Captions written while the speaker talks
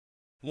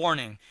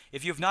Warning,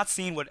 if you have not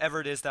seen whatever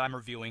it is that I'm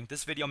reviewing,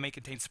 this video may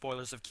contain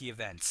spoilers of key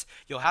events.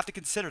 You'll have to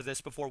consider this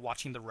before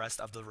watching the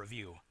rest of the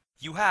review.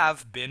 You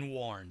have been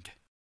warned.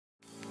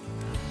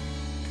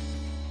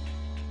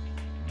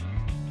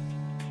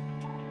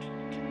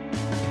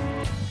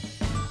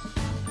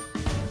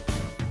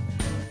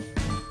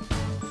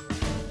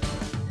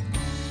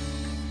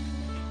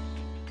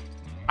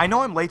 I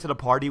know I'm late to the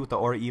party with the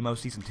Oreimo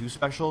Season 2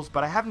 specials,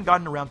 but I haven't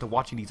gotten around to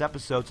watching these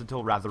episodes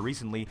until rather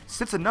recently,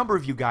 since a number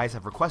of you guys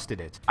have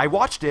requested it. I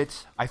watched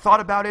it, I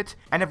thought about it,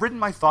 and have written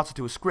my thoughts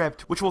into a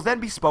script, which will then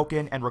be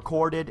spoken and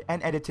recorded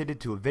and edited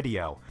into a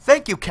video.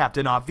 Thank you,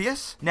 Captain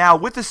Obvious! Now,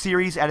 with the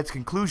series at its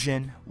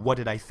conclusion, what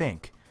did I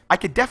think? I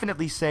could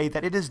definitely say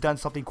that it has done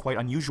something quite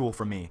unusual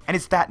for me, and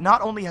it's that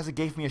not only has it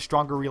gave me a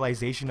stronger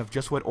realization of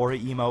just what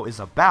Oreimo is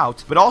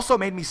about, but also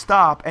made me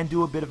stop and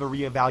do a bit of a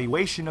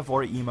reevaluation of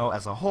Oreimo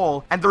as a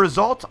whole, and the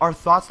results are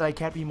thoughts that I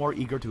can't be more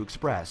eager to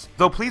express.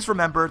 Though please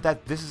remember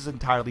that this is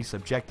entirely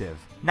subjective.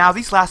 Now,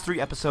 these last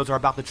 3 episodes are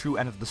about the true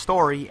end of the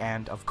story,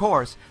 and, of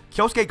course,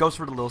 Kyosuke goes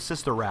for the little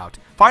sister route,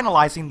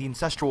 finalizing the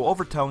ancestral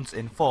overtones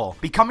in full,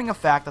 becoming a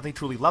fact that they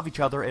truly love each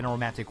other in a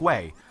romantic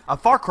way. A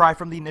far cry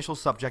from the initial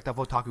subject of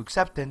otaku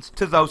acceptance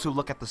to those who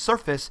look at the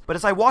surface, but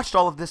as I watched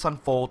all of this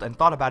unfold and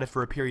thought about it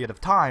for a period of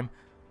time,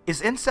 is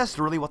incest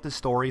really what this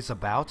story is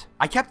about?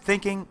 I kept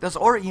thinking, does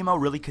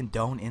Oreimo really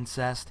condone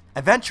incest?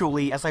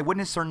 Eventually, as I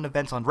witnessed certain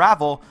events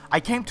unravel, I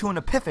came to an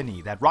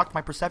epiphany that rocked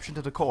my perception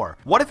to the core.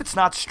 What if it's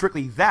not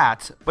strictly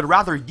that, but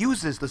rather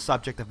uses the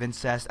subject of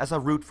incest as a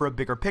route for a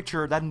bigger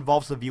picture that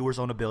involves the viewer's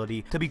own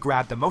ability to be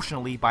grabbed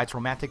emotionally by its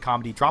romantic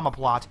comedy drama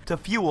plot to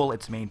fuel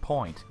its main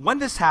point? When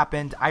this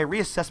happened, I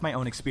reassessed my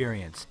own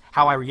experience,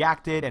 how I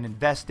reacted and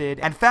invested,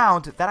 and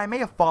found that I may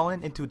have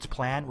fallen into its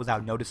plan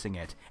without noticing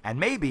it, and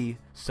maybe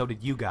so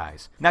did you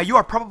guys. Now you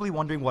are probably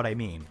wondering what I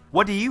mean.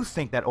 What do you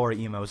think that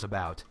Oreimo is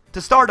about?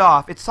 To start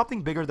off, it's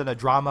something bigger than a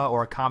drama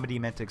or a comedy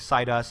meant to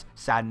excite us,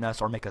 sadden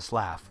us, or make us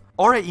laugh.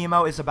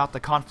 Oreimo is about the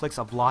conflicts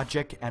of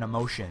logic and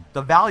emotion,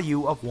 the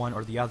value of one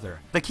or the other.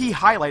 The key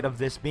highlight of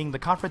this being the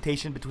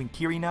confrontation between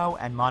Kirino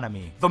and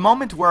Manami, the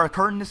moment where a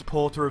curtain is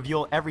pulled to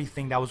reveal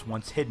everything that was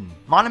once hidden.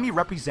 Manami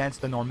represents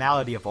the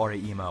normality of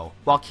Oreimo,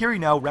 while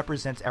Kirino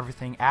represents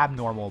everything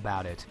abnormal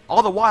about it.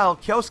 All the while,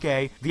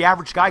 Kyosuke, the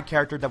average guy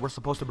character that we're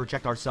supposed to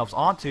project ourselves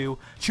onto,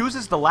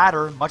 chooses the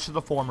latter much to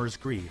the former's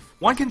grief.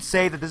 One can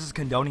say that this is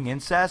condoning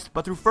incest,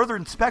 but through further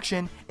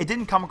inspection, it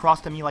didn't come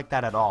across to me like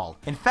that at all.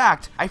 In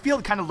fact, I feel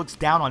it kind of looks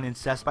down on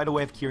incest by the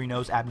way of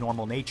Kirino's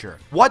abnormal nature.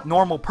 What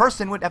normal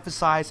person would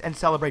emphasize and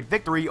celebrate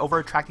victory over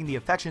attracting the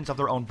affections of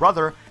their own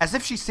brother, as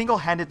if she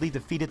single-handedly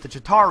defeated the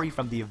Chitauri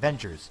from the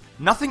Avengers?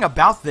 Nothing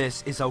about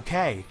this is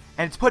okay,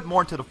 and it's put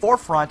more into the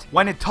forefront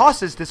when it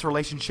tosses this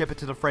relationship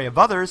into the fray of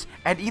others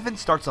and even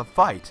starts a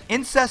fight.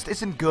 Incest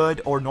isn't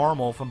good or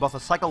normal from both a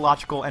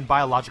psychological and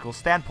biological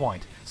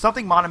standpoint,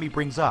 something Manami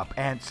brings up,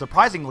 and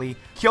surprisingly,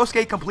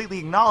 Kyosuke completely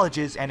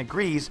acknowledges and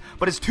agrees,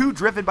 but is too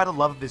driven by the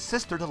love of his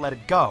sister to let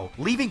it go,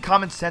 leaving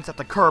common sense at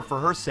the curb for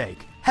her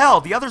sake.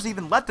 Hell, the others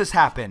even let this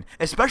happen,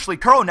 especially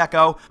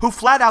Kuroneko, who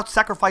flat out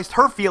sacrificed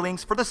her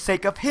feelings for the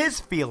sake of his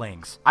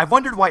feelings. I've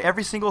wondered why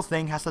every single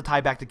thing has to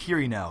tie back to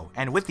Kirino,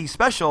 and with these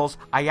specials,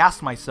 I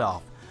asked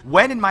myself,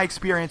 when in my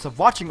experience of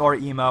watching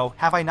Oreimo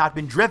have I not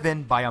been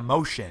driven by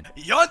emotion?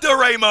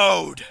 Yandere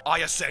mode!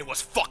 Ayase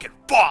was fucking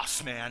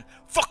boss, man!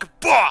 Fucking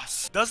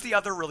boss! Does the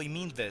other really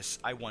mean this,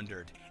 I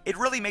wondered. It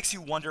really makes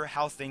you wonder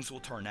how things will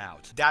turn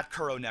out. That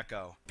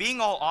Kuroneko. Being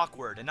all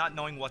awkward and not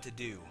knowing what to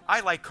do. I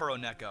like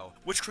Kuroneko,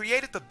 which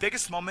created the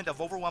biggest moment of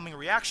overwhelming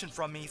reaction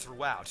from me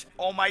throughout.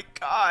 Oh my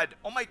god!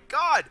 Oh my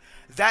god!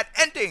 That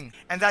ending!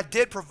 And that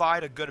did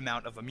provide a good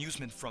amount of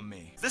amusement from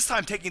me. This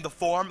time taking the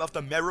form of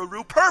the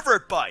Meruru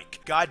pervert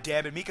bike! God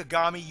damn it,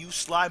 Mikagami, you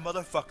sly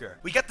motherfucker.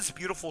 We get this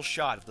beautiful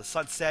shot of the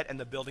sunset and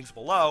the buildings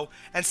below,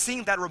 and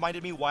seeing that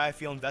reminded me why I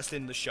feel invested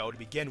in the show to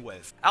begin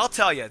with. I'll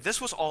tell ya, this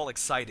was all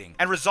exciting,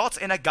 and results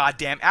in a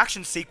goddamn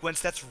action sequence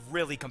that's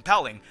really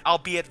compelling,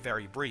 albeit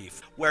very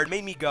brief, where it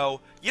made me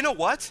go, you know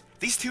what?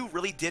 These two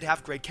really did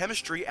have great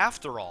chemistry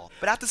after all.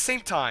 But at the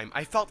same time,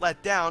 I felt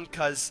let down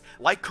cause,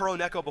 like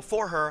Kuroneko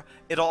before her,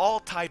 it all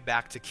tied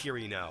back to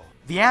Kirino.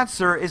 The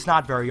answer is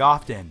not very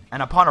often,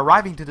 and upon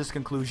arriving to this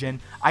conclusion,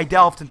 I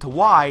delved into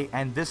why,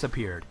 and this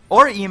appeared.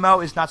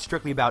 Oreimo is not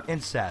strictly about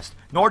incest,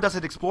 nor does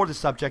it explore the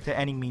subject to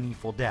any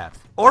meaningful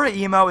depth.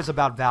 Oreimo is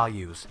about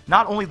values,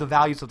 not only the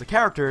values of the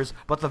characters,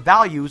 but the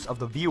values of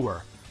the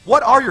viewer.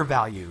 What are your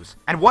values?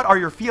 And what are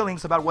your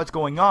feelings about what's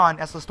going on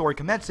as the story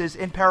commences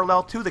in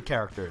parallel to the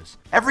characters?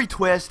 Every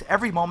twist,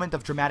 every moment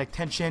of dramatic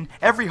tension,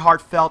 every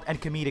heartfelt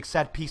and comedic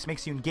set piece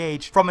makes you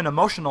engage from an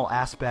emotional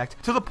aspect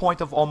to the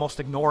point of almost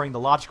ignoring the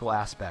logical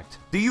aspect.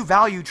 Do you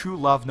value true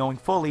love knowing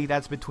fully that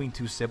it's between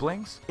two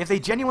siblings? If they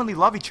genuinely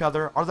love each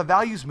other, are the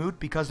values moot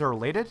because they're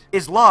related?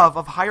 Is love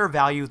of higher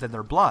value than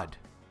their blood?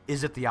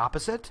 Is it the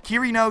opposite?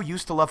 Kirino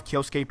used to love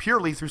Kyosuke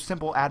purely through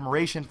simple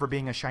admiration for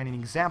being a shining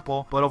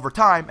example, but over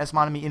time, as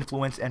Monami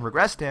influenced and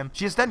regressed him,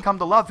 she has then come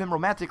to love him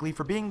romantically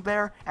for being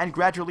there and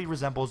gradually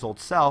resemble his old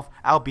self,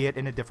 albeit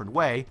in a different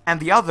way,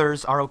 and the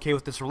others are okay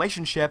with this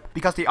relationship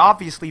because they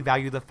obviously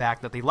value the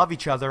fact that they love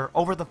each other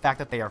over the fact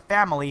that they are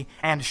family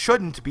and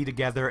shouldn't be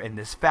together in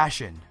this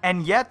fashion.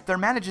 And yet, there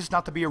manages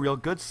not to be a real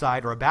good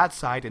side or a bad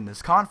side in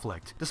this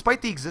conflict.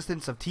 Despite the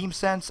existence of Team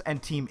Sense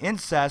and Team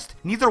Incest,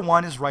 neither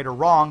one is right or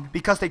wrong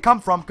because they come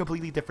from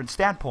completely different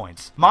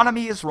standpoints.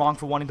 Monami is wrong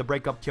for wanting to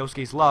break up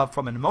Kyosuke's love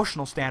from an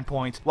emotional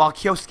standpoint, while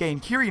Kyosuke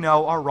and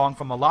Kirino are wrong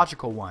from a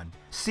logical one.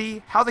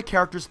 See, how the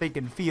characters think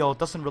and feel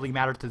doesn't really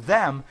matter to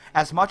them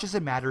as much as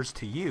it matters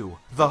to you.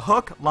 The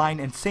hook,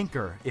 line, and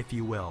sinker, if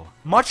you will.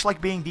 Much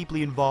like being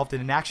deeply involved in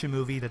an action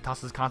movie that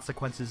tosses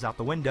consequences out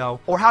the window,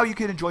 or how you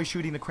can enjoy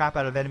shooting the crap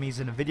out of enemies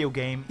in a video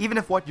game, even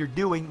if what you're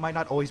doing might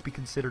not always be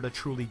considered a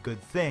truly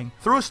good thing,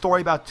 through a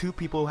story about two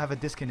people who have a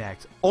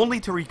disconnect,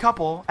 only to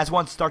recouple as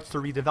one starts to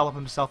redevelop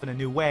himself in a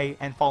new way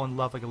and fall in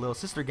love like a little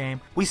sister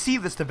game. We see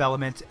this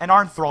development and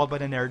are enthralled by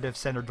the narrative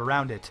centered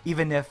around it,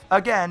 even if,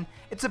 again,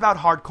 it's about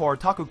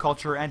hardcore otaku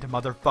culture and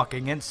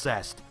motherfucking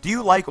incest. Do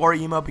you like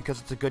Oreimo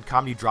because it's a good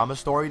comedy drama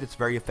story that's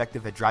very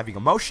effective at driving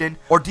emotion,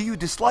 or do you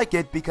dislike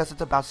it because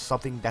it's about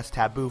something that's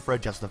taboo for a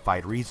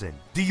justified reason?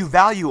 Do you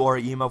value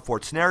Oreimo for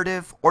its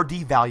narrative, or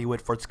devalue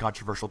it for its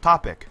controversial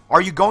topic?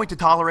 Are you going to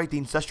tolerate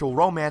the incestual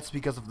romance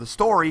because of the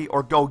story,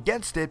 or go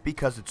against it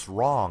because it's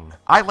wrong?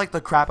 I like the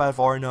crap out of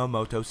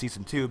Oreimo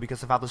Season 2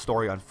 because of how the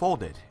story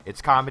unfolded.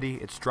 Its comedy,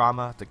 its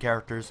drama, the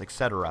characters,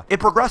 etc. It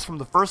progressed from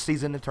the first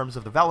season in terms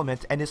of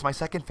development, and is my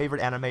second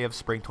favorite anime of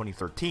spring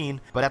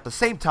 2013, but at the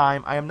same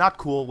time, I am not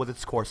cool with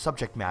its core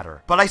subject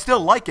matter. But I still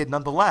like it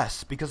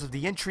nonetheless, because of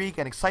the intrigue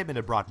and excitement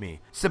it brought me.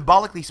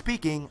 Symbolically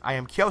speaking, I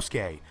am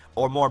Kyosuke,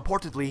 or more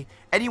importantly,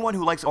 anyone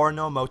who likes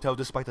Oreimo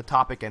despite the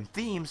topic and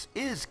themes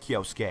is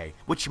Kyosuke,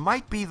 which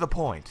might be the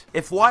point.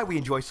 If why we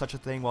enjoy such a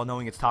thing while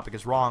knowing its topic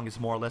is wrong is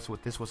more or less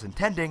what this was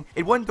intending,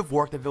 it wouldn't have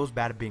worked if it was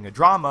bad at being a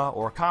drama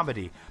or a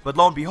comedy, but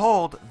lo and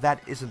behold,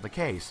 that isn't the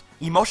case.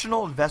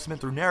 Emotional investment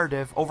through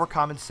narrative over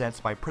common sense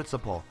by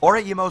principle,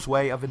 Oreimo's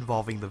way of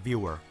involving the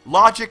viewer.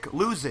 Logic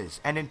loses,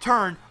 and in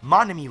turn,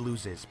 Monami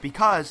loses,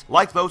 because,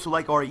 like those who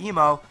like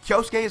Oreimo,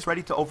 Kyosuke is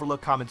ready to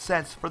overlook common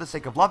sense for the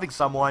sake of loving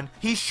someone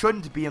he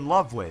shouldn't be in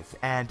love with,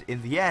 and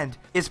in the end,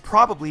 is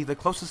probably the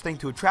closest thing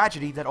to a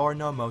tragedy that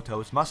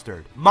Oreimo's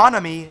mustered.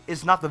 Monami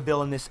is not the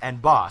villainess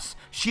and boss.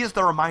 She is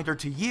the reminder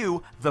to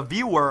you, the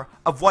viewer,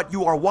 of what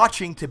you are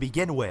watching to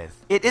begin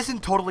with. It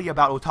isn't totally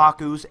about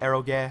otakus,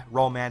 eroge,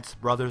 romance,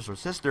 brothers or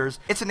sisters.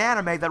 It's an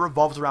anime that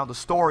revolves around the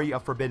story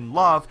of forbidden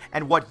love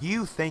and what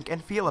you think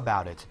and feel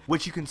about it.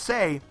 Which you can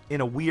say,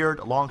 in a weird,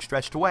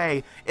 long-stretched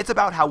way, it's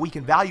about how we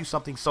can value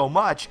something so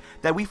much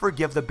that we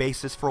forgive the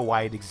basis for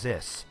why it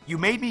exists. You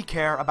made me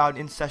care about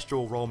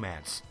incestual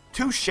romance.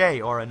 Touché,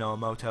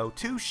 Oreimo,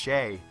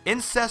 touché.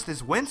 Incest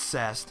is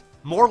wincest.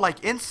 More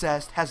like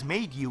incest has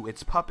made you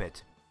its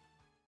puppet.